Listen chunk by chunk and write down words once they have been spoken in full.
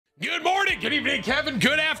Good morning, good evening, Kevin,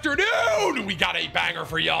 good afternoon. We got a banger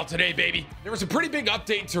for y'all today, baby. There was a pretty big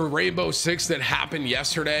update to Rainbow Six that happened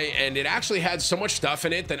yesterday, and it actually had so much stuff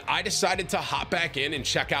in it that I decided to hop back in and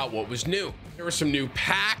check out what was new. There were some new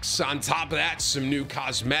packs, on top of that, some new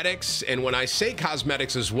cosmetics, and when I say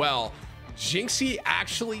cosmetics as well, Jynxzi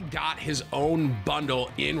actually got his own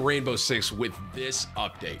bundle in Rainbow Six with this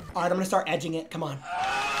update. All right, I'm gonna start edging it, come on.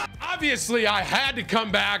 Obviously, I had to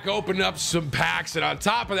come back, open up some packs, and on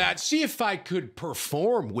top of that, see if I could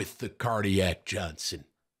perform with the Cardiac Johnson.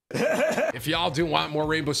 If y'all do want more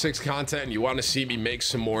Rainbow Six content and you want to see me make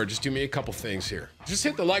some more, just do me a couple things here. Just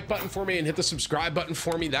hit the like button for me and hit the subscribe button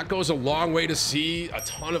for me. That goes a long way to see a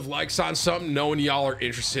ton of likes on something, knowing y'all are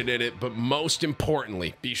interested in it. But most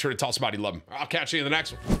importantly, be sure to tell somebody you love them. I'll catch you in the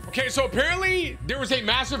next one. Okay, so apparently there was a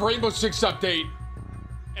massive Rainbow Six update,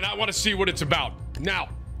 and I want to see what it's about. Now,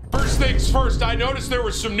 first things first, I noticed there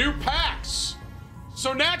were some new packs.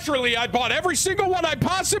 So naturally, I bought every single one I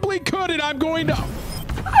possibly could, and I'm going to...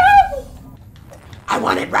 I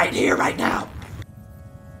want it right here, right now.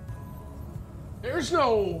 There's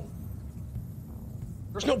no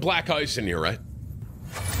black ice in here, right?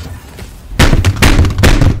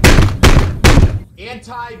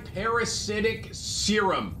 Anti-parasitic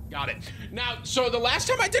serum. Got it. Now, so the last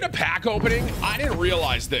time I did a pack opening, I didn't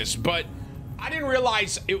realize this, but I didn't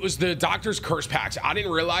realize it was the Doctor's Curse packs. I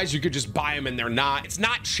didn't realize you could just buy them and they're not. It's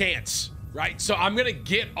not chance, right? So I'm gonna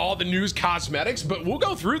get all the news cosmetics, but we'll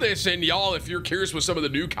go through this, and y'all, if you're curious what some of the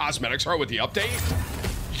new cosmetics are with the update,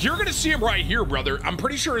 you're gonna see them right here, brother. I'm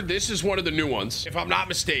pretty sure this is one of the new ones, if I'm not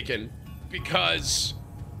mistaken, because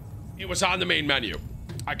it was on the main menu.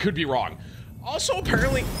 I could be wrong. Also,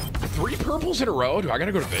 apparently, 3 purples in a row. Do I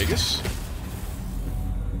gotta go to Vegas?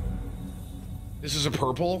 This is a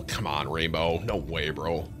purple? Come on, Rainbow. No way,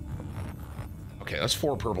 bro. Okay, that's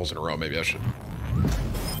 4 purples in a row. Maybe I should.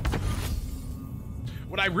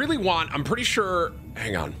 What I really want, I'm pretty sure...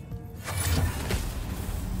 Hang on.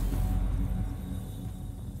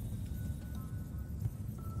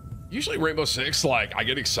 Usually Rainbow Six, like, I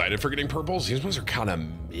get excited for getting purples. These ones are kind of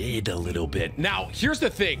mid a little bit. Now, here's the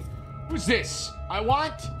thing. Who's this? I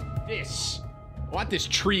want this. I want this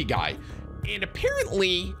tree guy. And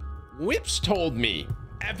apparently... Whips told me,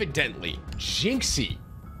 evidently, Jynxzi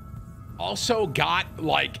also got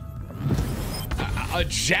like a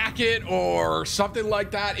jacket or something like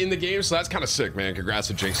that in the game. So that's kind of sick, man. Congrats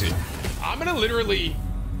to Jynxzi. I'm gonna literally...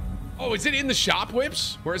 Oh, is it in the shop,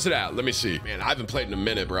 Whips? Where is it at? Let me see. Man, I haven't played in a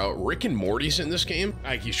minute, bro. Rick and Morty's in this game?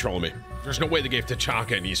 I think he's trolling me. There's no way they gave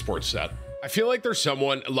Tachanka an esports set. I feel like there's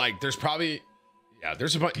someone, like, there's probably... Yeah,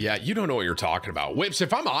 there's a bunch. Yeah, you don't know what you're talking about. Whips,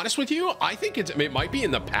 if I'm honest with you, I think it might be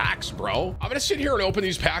in the packs, bro. I'm gonna sit here and open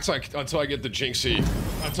these packs like until I get the Jynxzi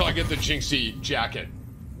jacket.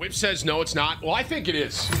 Whips says no, it's not. Well, I think it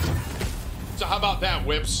is. So how about that,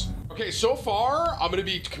 Whips? Okay, so far, I'm gonna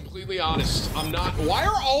be completely honest. I'm not. Why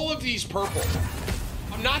are all of these purple?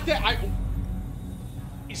 I'm not that.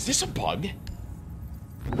 Is this a bug?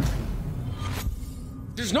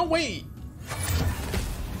 There's no way.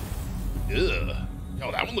 Ugh. Yo,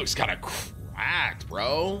 that one looks kind of cracked,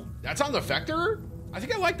 bro. That's on the Vector? I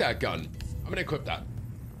think I like that gun. I'm gonna equip that.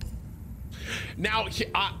 Now,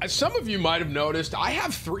 some of you might have noticed, I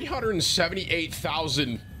have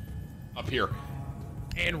 378,000 up here.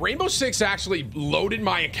 And Rainbow Six actually loaded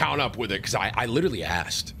my account up with it because I literally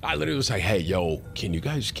asked. I literally was like, hey, yo,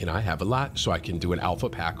 can I have a lot so I can do an alpha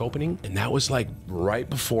pack opening? And that was like right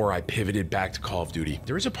before I pivoted back to Call of Duty.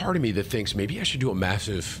 There is a part of me that thinks maybe I should do a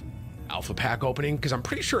massive alpha pack opening, because I'm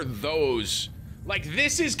pretty sure those, like,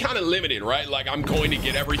 this is kind of limited, right? Like, I'm going to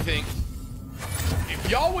get everything.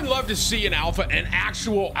 If y'all would love to see an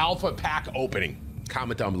actual alpha pack opening,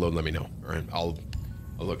 comment down below and let me know. All right, I'll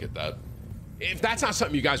look at that. If that's not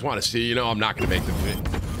something you guys want to see, you know, I'm not going to make the video.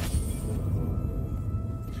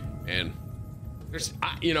 And there's,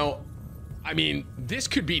 you know, I mean, this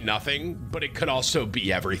could be nothing, but it could also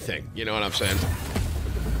be everything. You know what I'm saying?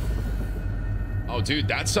 Oh, dude,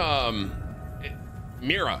 that's,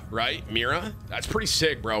 Mira, right? Mira? That's pretty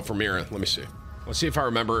sick, bro, for Mira. Let me see. Let's see if I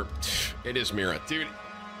remember. It is Mira. Dude,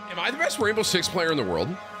 am I the best Rainbow Six player in the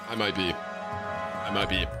world? I might be.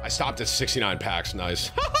 I stopped at 69 packs.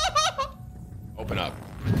 Nice. Open up.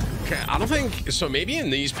 Okay, I don't think, so maybe in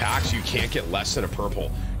these packs you can't get less than a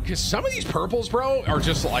purple. Because some of these purples, bro, are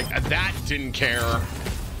just like, that didn't care.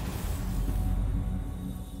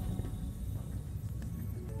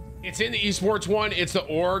 It's in the esports one. It's the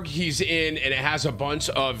org he's in, and it has a bunch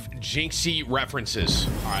of Jynxzi references.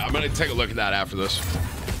 All right, I'm gonna take a look at that after this.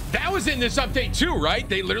 That was in this update too, right?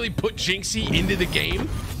 They literally put Jynxzi into the game.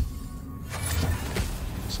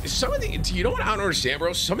 some of the, you know what I don't understand,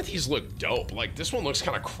 bro? Some of these look dope. Like this one looks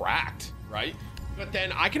kind of cracked, right? But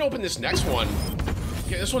then I can open this next one.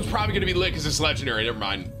 Okay, this one's probably gonna be lit because it's legendary. Never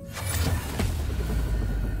mind.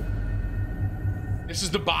 This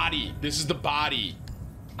is the body. This is the body.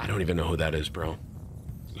 I don't even know who that is, bro.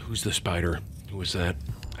 Who's the spider? Who is that?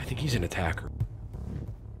 I think he's an attacker.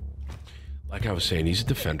 Like I was saying, he's a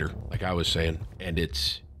defender. Like I was saying, and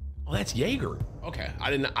it's, oh, that's Jaeger. Okay, I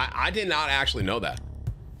did not actually know that.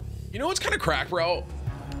 You know what's kind of crack, bro?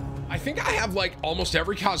 I think I have like almost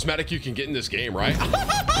every cosmetic you can get in this game, right?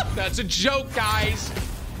 That's a joke, guys.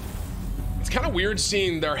 It's kind of weird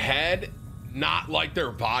seeing their head not like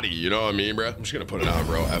their body, you know what I mean, bro? I'm just gonna put it on,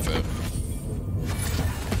 bro. F it.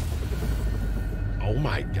 Oh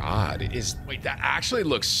my God, wait, that actually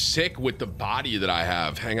looks sick with the body that I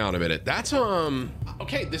have. Hang on a minute. That's,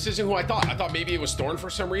 okay, this isn't who I thought. I thought maybe it was Thorn for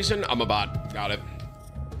some reason. I'm a bot, got it.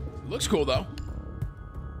 Looks cool though.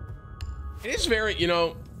 It is very, you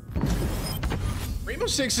know, Rainbow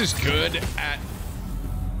Six is good at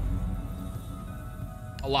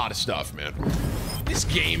a lot of stuff, man. This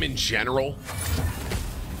game in general,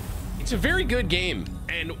 it's a very good game.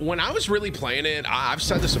 And when I was really playing it, I've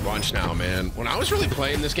said this a bunch now, man. When I was really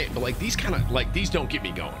playing this game, but like these kind of, like these don't get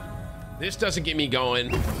me going. This doesn't get me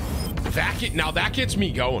going. Now that gets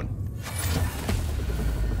me going.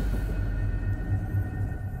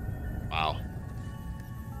 Wow.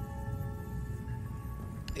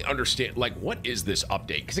 I understand, like, what is this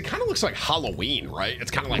update? Because it kind of looks like Halloween, right?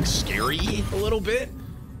 It's kind of like scary a little bit,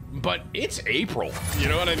 but it's April. You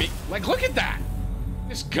know what I mean? Like, look at that.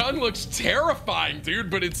 This gun looks terrifying, dude,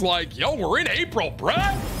 but it's like, yo, we're in April,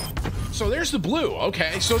 bruh. So there's the blue.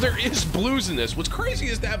 Okay, so there is blues in this. What's crazy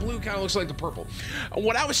is that blue kind of looks like the purple.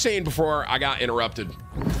 What I was saying before I got interrupted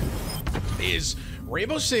is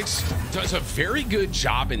Rainbow Six does a very good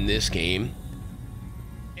job in this game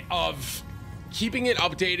of keeping it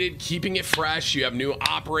updated, keeping it fresh. You have new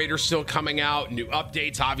operators still coming out, new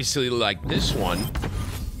updates, obviously like this one.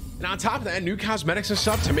 And on top of that, new cosmetics and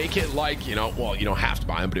stuff to make it like, you know, well, you don't have to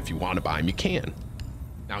buy them, but if you want to buy them, you can.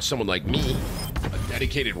 Now, someone like me, a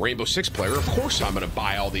dedicated Rainbow Six player, of course I'm going to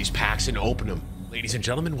buy all these packs and open them. Ladies and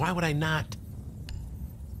gentlemen, why would I not?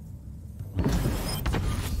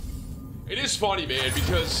 It is funny, man,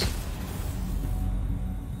 because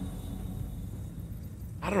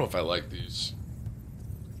I don't know if I like these.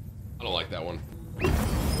 I don't like that one.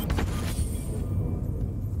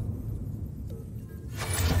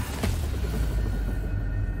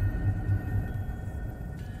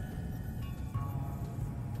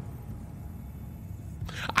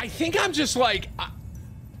 I think I'm just like,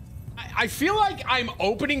 I feel like I'm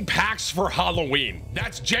opening packs for Halloween.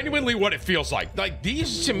 That's genuinely what it feels like. Like,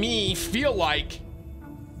 these to me feel like,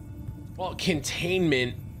 well,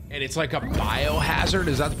 containment, and it's like a biohazard.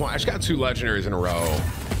 Is that the point? I just got 2 legendaries in a row.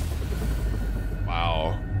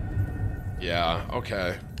 Wow. Yeah,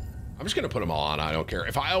 okay. I'm just gonna put them all on, I don't care.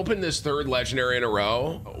 If I open this 3rd legendary in a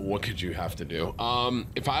row, what could you have to do?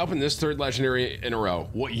 If I open this 3rd legendary in a row,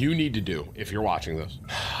 what you need to do, if you're watching this,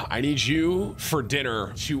 I need you for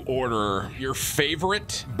dinner to order your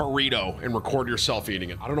favorite burrito and record yourself eating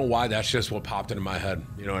it. I don't know why, that's just what popped into my head.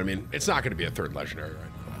 You know what I mean? It's not gonna be a 3rd legendary, right?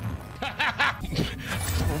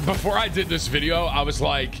 Before I did this video, I was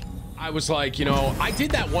like, you know, I did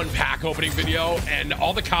that one pack opening video and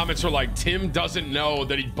all the comments were like, Tim doesn't know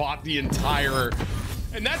that he bought the entire,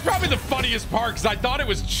 and that's probably the funniest part because I thought it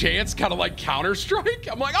was chance, kind of like Counter-Strike.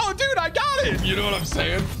 I'm like, oh, dude, I got it. You know what I'm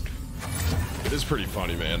saying? It is pretty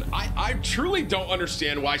funny, man. I truly don't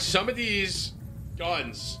understand why some of these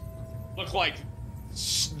guns look like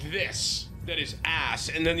this, that is ass,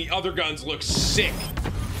 and then the other guns look sick,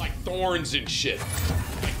 like thorns and shit,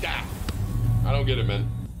 like that. I don't get it, man.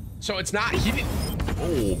 So it's not, he didn't,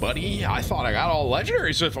 oh, buddy, I thought I got all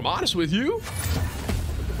legendaries, so if I'm honest with you.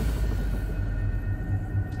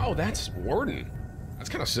 Oh, that's Warden. That's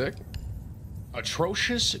kind of sick.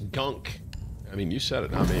 Atrocious gunk. I mean, you said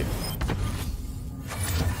it, not me.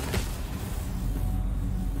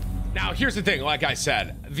 Now, here's the thing, like I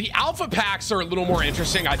said, the alpha packs are a little more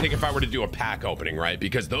interesting, I think, if I were to do a pack opening, right?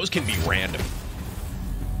 Because those can be random.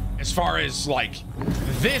 As far as like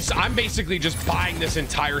this, I'm basically just buying this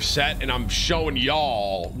entire set and I'm showing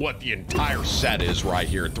y'all what the entire set is right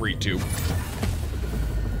here. 3, 2.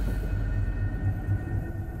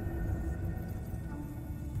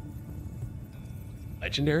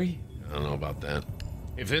 Legendary? I don't know about that.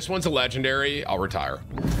 If this one's a legendary, I'll retire.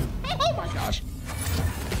 Oh my gosh.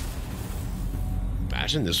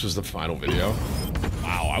 Imagine this was the final video.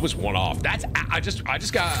 Wow, I was one off. That's, I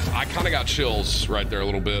kind of got chills right there a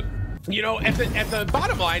little bit. You know, at the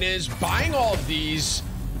bottom line is buying all of these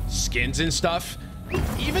skins and stuff,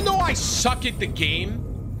 even though I suck at the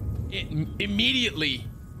game, it immediately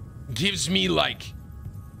gives me like,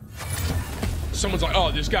 someone's like,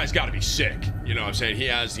 oh, this guy's got to be sick. You know what I'm saying? He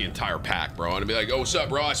has the entire pack, bro. And I'd be like, oh, what's up,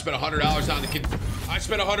 bro? I spent $100 on the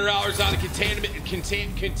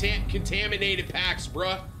contaminated packs,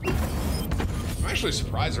 bro. I'm actually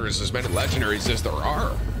surprised there is as many legendaries as there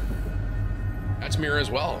are. That's Mira as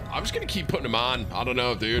well. I'm just gonna keep putting them on. I don't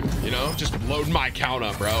know, dude. You know, just loading my account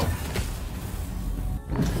up, bro.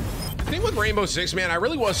 The thing with Rainbow Six, man, I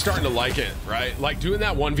really was starting to like it, right? Like doing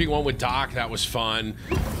that 1v1 with Doc, that was fun.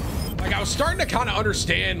 Like I was starting to kind of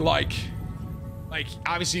understand, like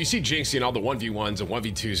obviously you see Jynxzi and all the 1v1s and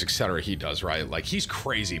 1v2s, etc. he does, right? Like he's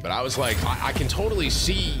crazy, but I was like, I can totally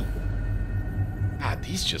see. God,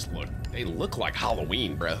 these just they look like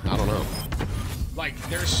Halloween, bro. I don't know. Like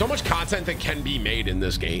there's so much content that can be made in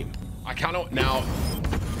this game. I kind of now.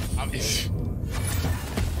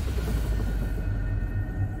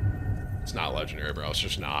 It's not legendary, bro. It's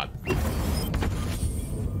just not.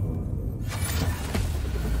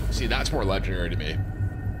 See, that's more legendary to me.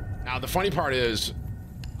 Now, the funny part is,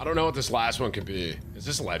 I don't know what this last one could be. Is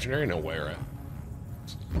this legendary? No way, right?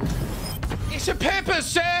 It's a pepper,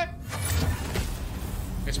 sir!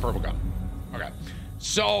 It's a purple gun. Okay.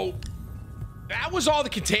 So, that was all the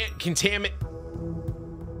containment, Tim.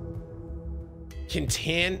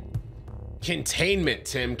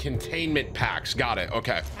 Containment packs. Got it.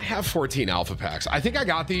 Okay. I have 14 alpha packs. I think I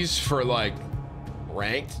got these for, like,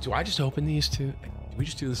 ranked. Do I just open these two? Did we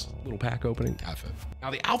just do this little pack opening? F it.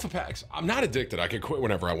 Now the alpha packs, I'm not addicted. I can quit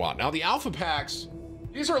whenever I want. Now the alpha packs,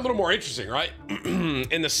 these are a little more interesting, right?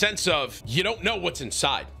 In the sense of you don't know what's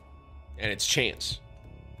inside and it's chance.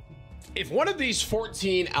 If one of these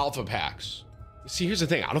 14 alpha packs, see, here's the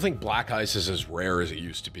thing. I don't think black ice is as rare as it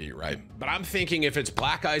used to be, right? But I'm thinking if it's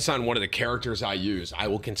black ice on one of the characters I use, I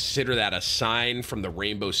will consider that a sign from the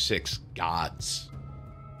Rainbow Six gods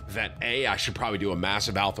that A, I should probably do a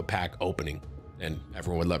massive alpha pack opening. And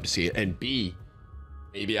everyone would love to see it. And B,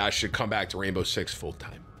 maybe I should come back to Rainbow Six full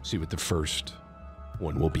time. See what the first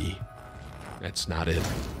one will be. That's not it.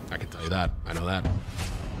 I can tell you that. I know that.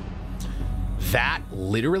 That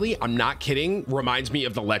literally, I'm not kidding, reminds me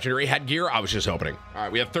of the legendary headgear I was just opening. All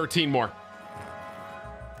right, we have 13 more.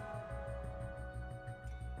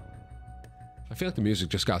 I feel like the music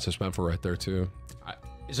just got suspended for right there too.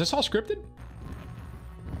 Is this all scripted?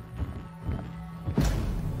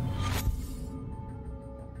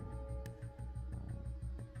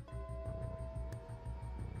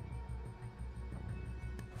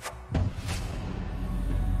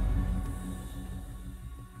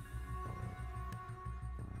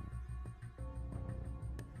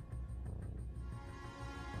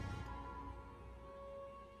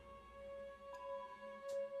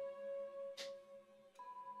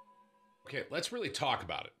 Okay, let's really talk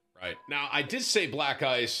about it, right? Now, I did say black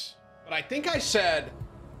ice, but I think I said,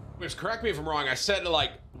 which correct me if I'm wrong, I said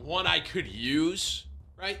like one I could use,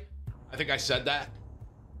 right? I think I said that.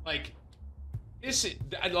 Like this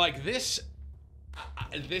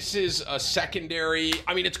is a secondary.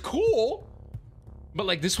 I mean, it's cool, but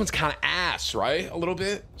like this one's kind of ass, right? A little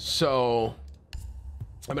bit. So,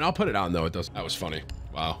 I mean, I'll put it on though. It does. That was funny.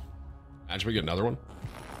 Wow. Imagine we get another one.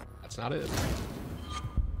 That's not it.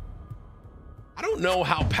 I don't know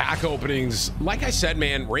how pack openings, like I said,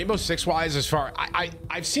 man, Rainbow Six wise, as far,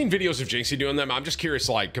 I've seen videos of Jynxzi doing them. I'm just curious,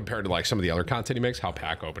 like compared to like some of the other content he makes, how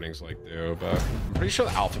pack openings like do, but I'm pretty sure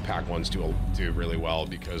the alpha pack ones do really well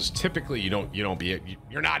because typically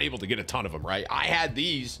you're not able to get a ton of them, right? I got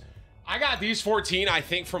these 14, I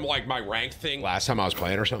think from like my ranked thing last time I was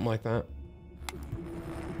playing or something like that.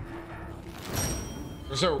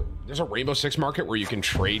 There's a Rainbow Six market where you can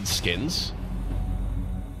trade skins.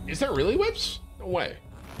 Is there really, Whips? No way.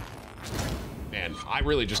 Man, I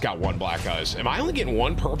really just got one black eyes. Am I only getting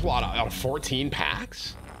one purple out of 14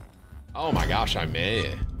 packs? Oh my gosh, I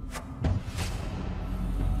may.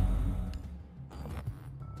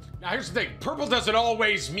 Now here's the thing. Purple doesn't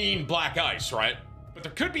always mean black ice, right? But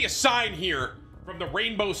there could be a sign here from the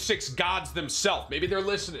Rainbow Six gods themselves. Maybe they're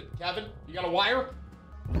listening. Kevin, you got a wire?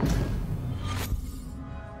 I'm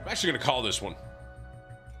actually gonna call this one.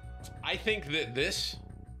 I think that this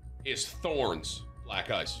is Thorns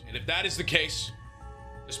black ice, and if that is the case,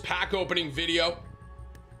 this pack opening video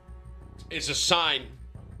is a sign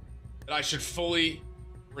that I should fully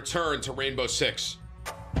return to Rainbow Six.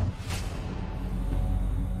 A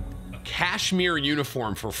cashmere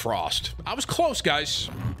uniform for Frost. I was close, guys.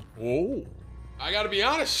 Oh, I gotta be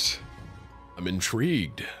honest, I'm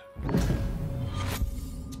intrigued.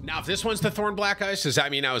 Now if this one's the Thorn black ice, does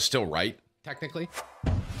that mean I was still right technically?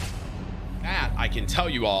 That, I can tell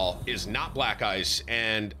you all, is not black ice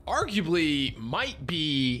and arguably might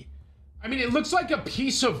be... I mean, it looks like a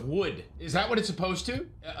piece of wood. Is that what it's supposed to?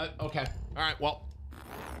 Okay. All right, well.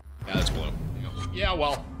 Yeah, that's blue. Yeah,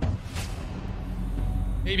 well.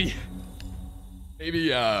 Maybe, you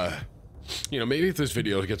know, maybe if this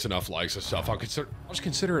video gets enough likes and stuff, I'll just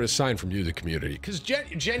consider it a sign from you, the community. Because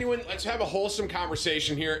genuine, let's have a wholesome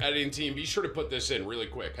conversation here, editing team. Be sure to put this in really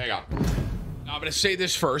quick. Hang on. Now, I'm going to say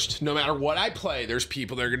this first. No matter what I play, there's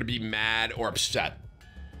people that are going to be mad or upset.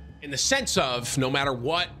 In the sense of, no matter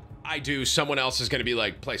what I do, someone else is going to be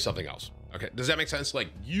like, play something else. Okay, does that make sense? Like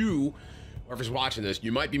you, whoever's watching this,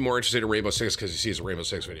 you might be more interested in Rainbow Six because you see it's a Rainbow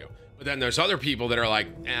Six video. But then there's other people that are like,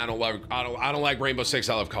 I don't like Rainbow Six,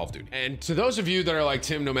 I love Call of Duty. And to those of you that are like,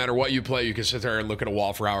 Tim, no matter what you play, you can sit there and look at a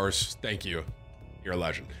wall for hours. Thank you. You're a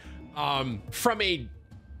legend. In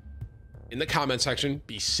the comment section,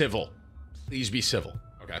 be civil. Please be civil,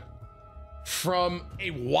 okay? From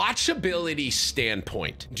a watchability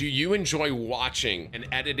standpoint, do you enjoy watching an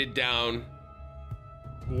edited down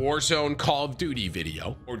Warzone Call of Duty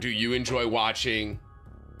video, or do you enjoy watching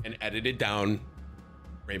an edited down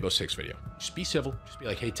Rainbow Six video? Just be civil. Just be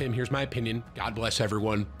like, hey, Tim, here's my opinion. God bless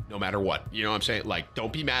everyone, no matter what. You know what I'm saying? Like,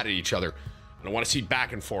 don't be mad at each other. I don't want to see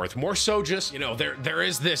back and forth. More so just, you know, there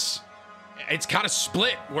is this... It's kind of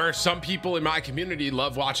split where some people in my community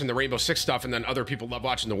love watching the Rainbow Six stuff and then other people love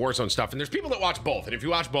watching the Warzone stuff. And there's people that watch both. And if you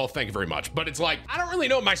watch both, thank you very much. But it's like, I don't really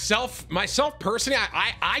know myself personally.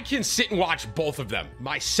 I can sit and watch both of them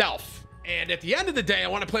myself. And at the end of the day, I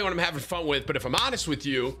want to play what I'm having fun with. But if I'm honest with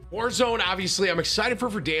you, Warzone, obviously, I'm excited for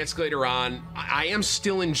Verdansk later on. I am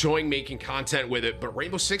still enjoying making content with it. But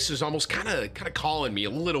Rainbow Six is almost kind of calling me a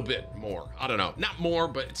little bit more. I don't know. Not more,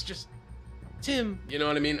 but it's just Tim. You know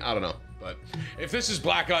what I mean? I don't know. But if this is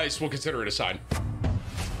black ice, we'll consider it a sign.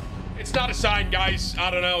 It's not a sign, guys.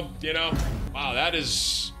 I don't know, you know. Wow, that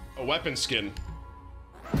is a weapon skin.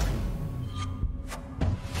 All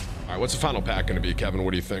right, what's the final pack gonna be, Kevin?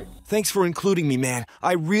 What do you think? Thanks for including me, man.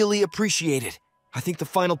 I really appreciate it. I think the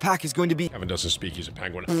final pack is going to be... Kevin doesn't speak, he's a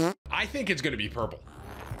penguin. I think it's gonna be purple.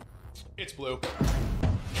 It's blue.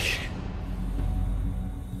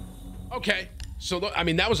 Okay. So, I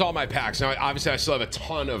mean, that was all my packs. Now, obviously, I still have a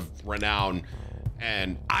ton of renown,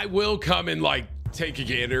 and I will come and, like, take a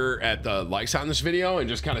gander at the likes on this video and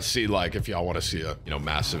just kind of see, like, if y'all want to see a, you know,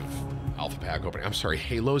 massive alpha pack opening. I'm sorry,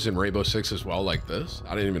 Halos in Rainbow Six as well, like this?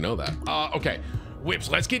 I didn't even know that. Okay, Whips,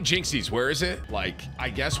 let's get Jynxzi's. Where is it? Like, I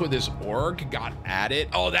guess with his org got added.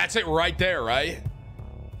 Oh, that's it right there, right?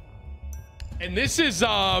 And this is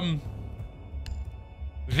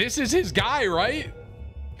his guy, right?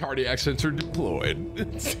 Cardiac sensor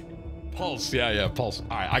deployed. Pulse, yeah, Pulse.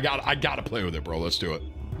 All right, I gotta play with it, bro. Let's do it.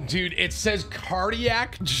 Dude, it says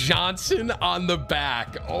Cardiac Johnson on the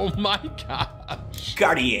back. Oh my gosh.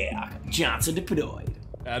 Cardiac Johnson deployed.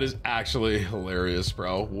 That is actually hilarious,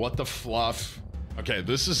 bro. What the fluff? Okay,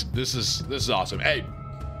 this is awesome. Hey,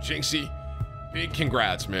 Jynxzi, big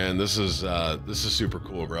congrats, man. This is super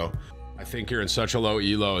cool, bro. I think you're in such a low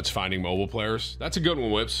elo, it's finding mobile players. That's a good one,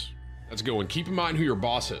 Whips. That's a good one. Keep in mind who your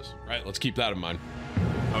boss is, right? Let's keep that in mind.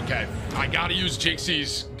 Okay, I gotta use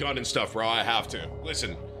Jynxzi's gun and stuff, bro. I have to.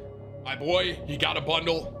 Listen, my boy, he got a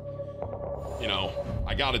bundle. You know,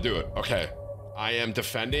 I gotta do it. Okay, I am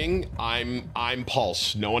defending. I'm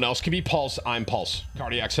Pulse. No one else can be Pulse. I'm Pulse.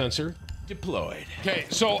 Cardiac sensor deployed. Okay,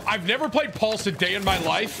 so I've never played Pulse a day in my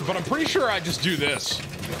life, but I'm pretty sure I just do this.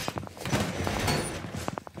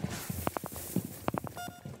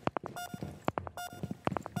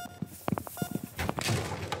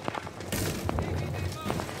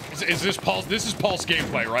 Is this Pulse? This is Pulse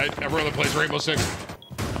gameplay, right? Everyone that plays Rainbow Six.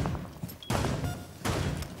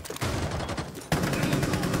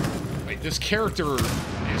 Wait, this character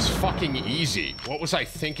is fucking easy. What was I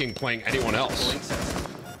thinking playing anyone else?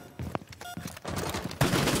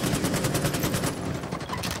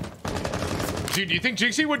 Dude, do you think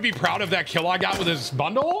Jynxzi would be proud of that kill I got with his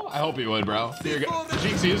bundle? I hope he would, bro. Here you go.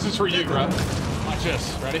 Jynxzi, this is for you, bro. Watch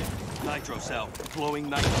this. Ready? Nitro cell. Glowing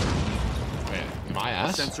nitro. Wait, my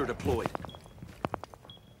ass? Sensor deployed.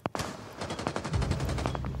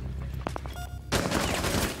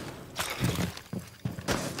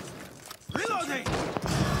 Reloading.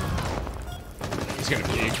 He's gonna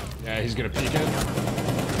peek. Yeah, he's gonna peek it.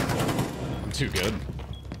 I'm too good.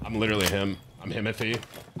 I'm literally him. I'm Himothy.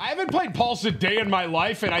 I haven't played Pulse a day in my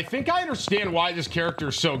life, and I think I understand why this character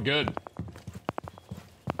is so good.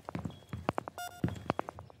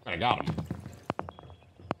 I got him.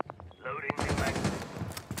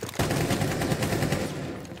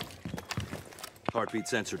 Heartbeat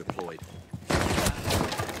sensor deployed.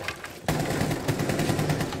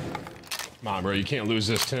 Come on, bro. You can't lose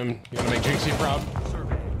this, Tim. You want to make Jynxzi proud?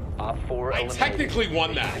 I technically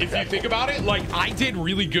won that. If you think about it, like, I did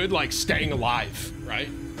really good, like, staying alive, right?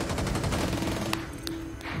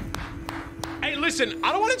 Hey, listen,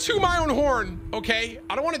 I don't want to toot my own horn, okay?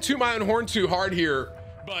 I don't want to toot my own horn too hard here,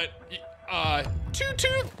 but, toot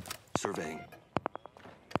toot. Surveying.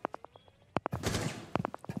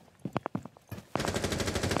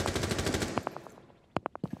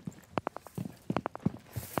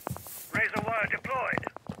 Razor wire deployed.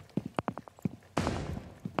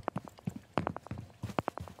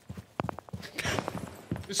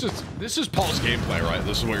 This is Paul's gameplay, right?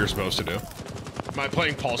 This is what you're supposed to do. Am I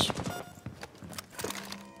playing Paul's?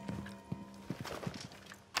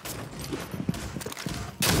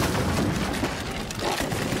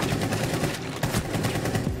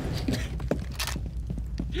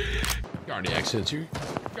 Cardiac sensor.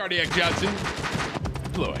 Cardiac Johnson.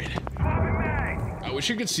 Deployed. I wish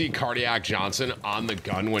you could see Cardiac Johnson on the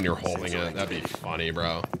gun when you're holding it. That'd be funny,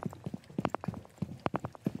 bro.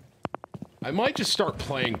 I might just start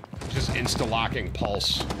playing, just insta-locking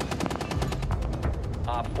Pulse.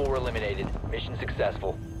 Op 4 eliminated. Mission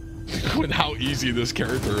successful. With how easy this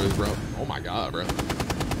character is, bro. Oh my god, bro.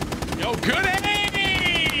 Yo, good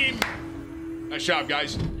aim! Nice job,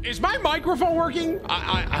 guys. Is my microphone working?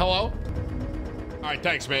 Hello? All right,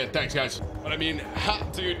 thanks, man. Thanks, guys. But I mean,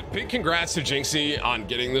 dude, big congrats to Jynxzi on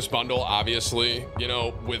getting this bundle, obviously. You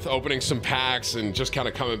know, with opening some packs and just kind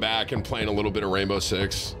of coming back and playing a little bit of Rainbow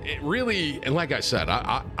Six. It really, and like I said,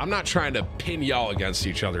 I'm not trying to pin y'all against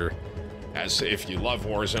each other as if you love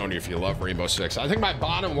Warzone or if you love Rainbow Six. I think my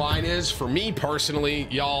bottom line is, for me personally,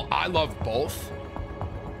 y'all, I love both.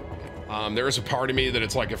 There is a part of me that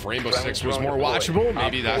it's like, if Rainbow Six was more watchable,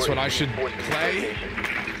 maybe that's what I should play.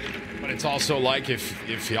 But it's also like,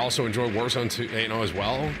 if you also enjoy Warzone too, you know, as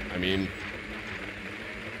well. I mean,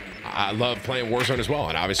 I love playing Warzone as well,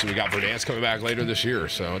 and obviously we got Verdansk coming back later this year,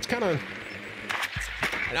 so it's kind of,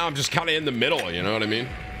 now I'm just kind of in the middle, you know what I mean?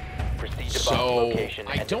 So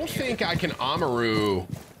I don't think I can Amaru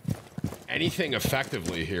anything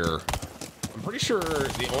effectively here. I'm pretty sure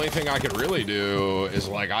the only thing I could really do is,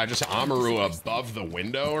 like, I just Amaru above the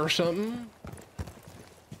window or something.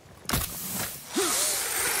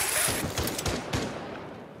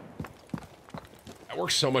 That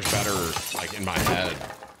works so much better, like, in my head,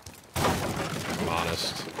 if I'm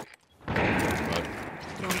honest. But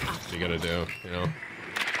what are you gonna do, you know?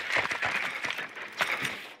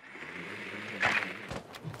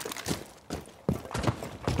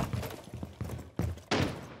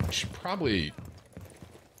 I should probably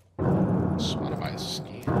spot by a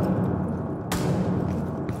scan.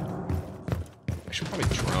 I should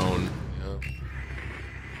probably drone.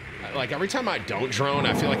 Like, every time I don't drone,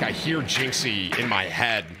 I feel like I hear Jynxzi in my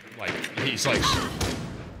head. Like, he's like...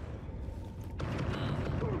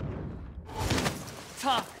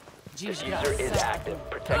 Talk. User is active.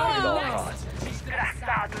 Protected at all costs.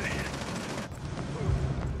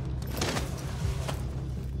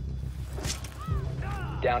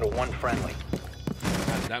 Down to one friendly.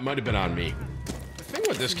 That might have been on me. The thing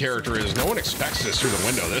with this character is no one expects this through the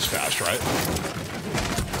window this fast, right?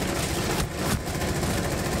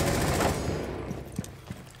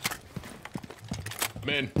 I'm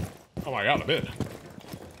in. Oh my god, I'm in.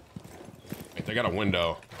 Wait, they got a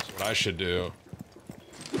window. That's what I should do.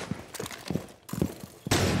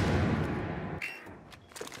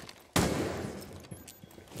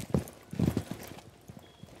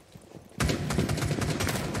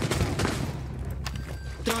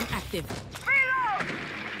 Drone active.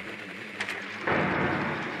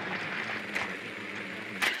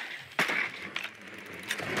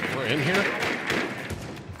 We're in here?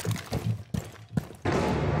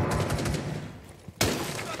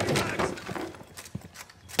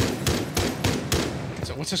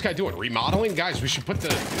 So what's this guy doing? Remodeling? Guys, we should put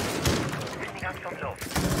the...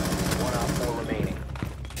 One op 4 remaining.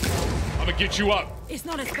 I'm gonna get you up. It's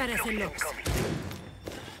not as bad as it looks.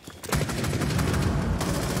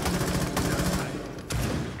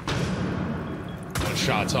 One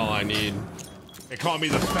shot's all I need. They call me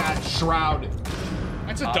the Fat Shroud.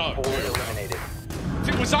 That's a dub. Op 4 eliminated.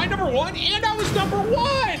 Dude, was I number one? And I was number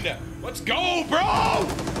one! Let's go, bro!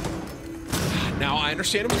 Now, I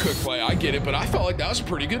understand it was quick play. I get it, but I felt like that was a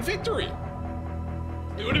pretty good victory.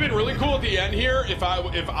 It would have been really cool at the end here if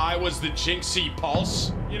I was the Jynxzi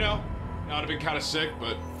Pulse, you know? That would have been kind of sick,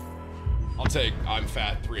 but I'll take I'm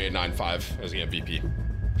Fat 3895 as the MVP.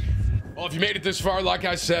 Well, if you made it this far, like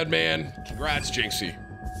I said, man, congrats, Jynxzi,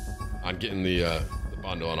 on getting the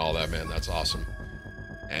bundle and all that, man. That's awesome.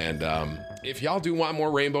 And if y'all do want more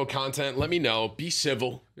Rainbow content, let me know. Be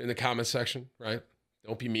civil in the comment section, right?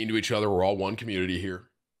 Don't be mean to each other. We're all one community here.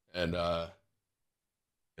 And,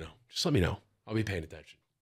 just let me know. I'll be paying attention.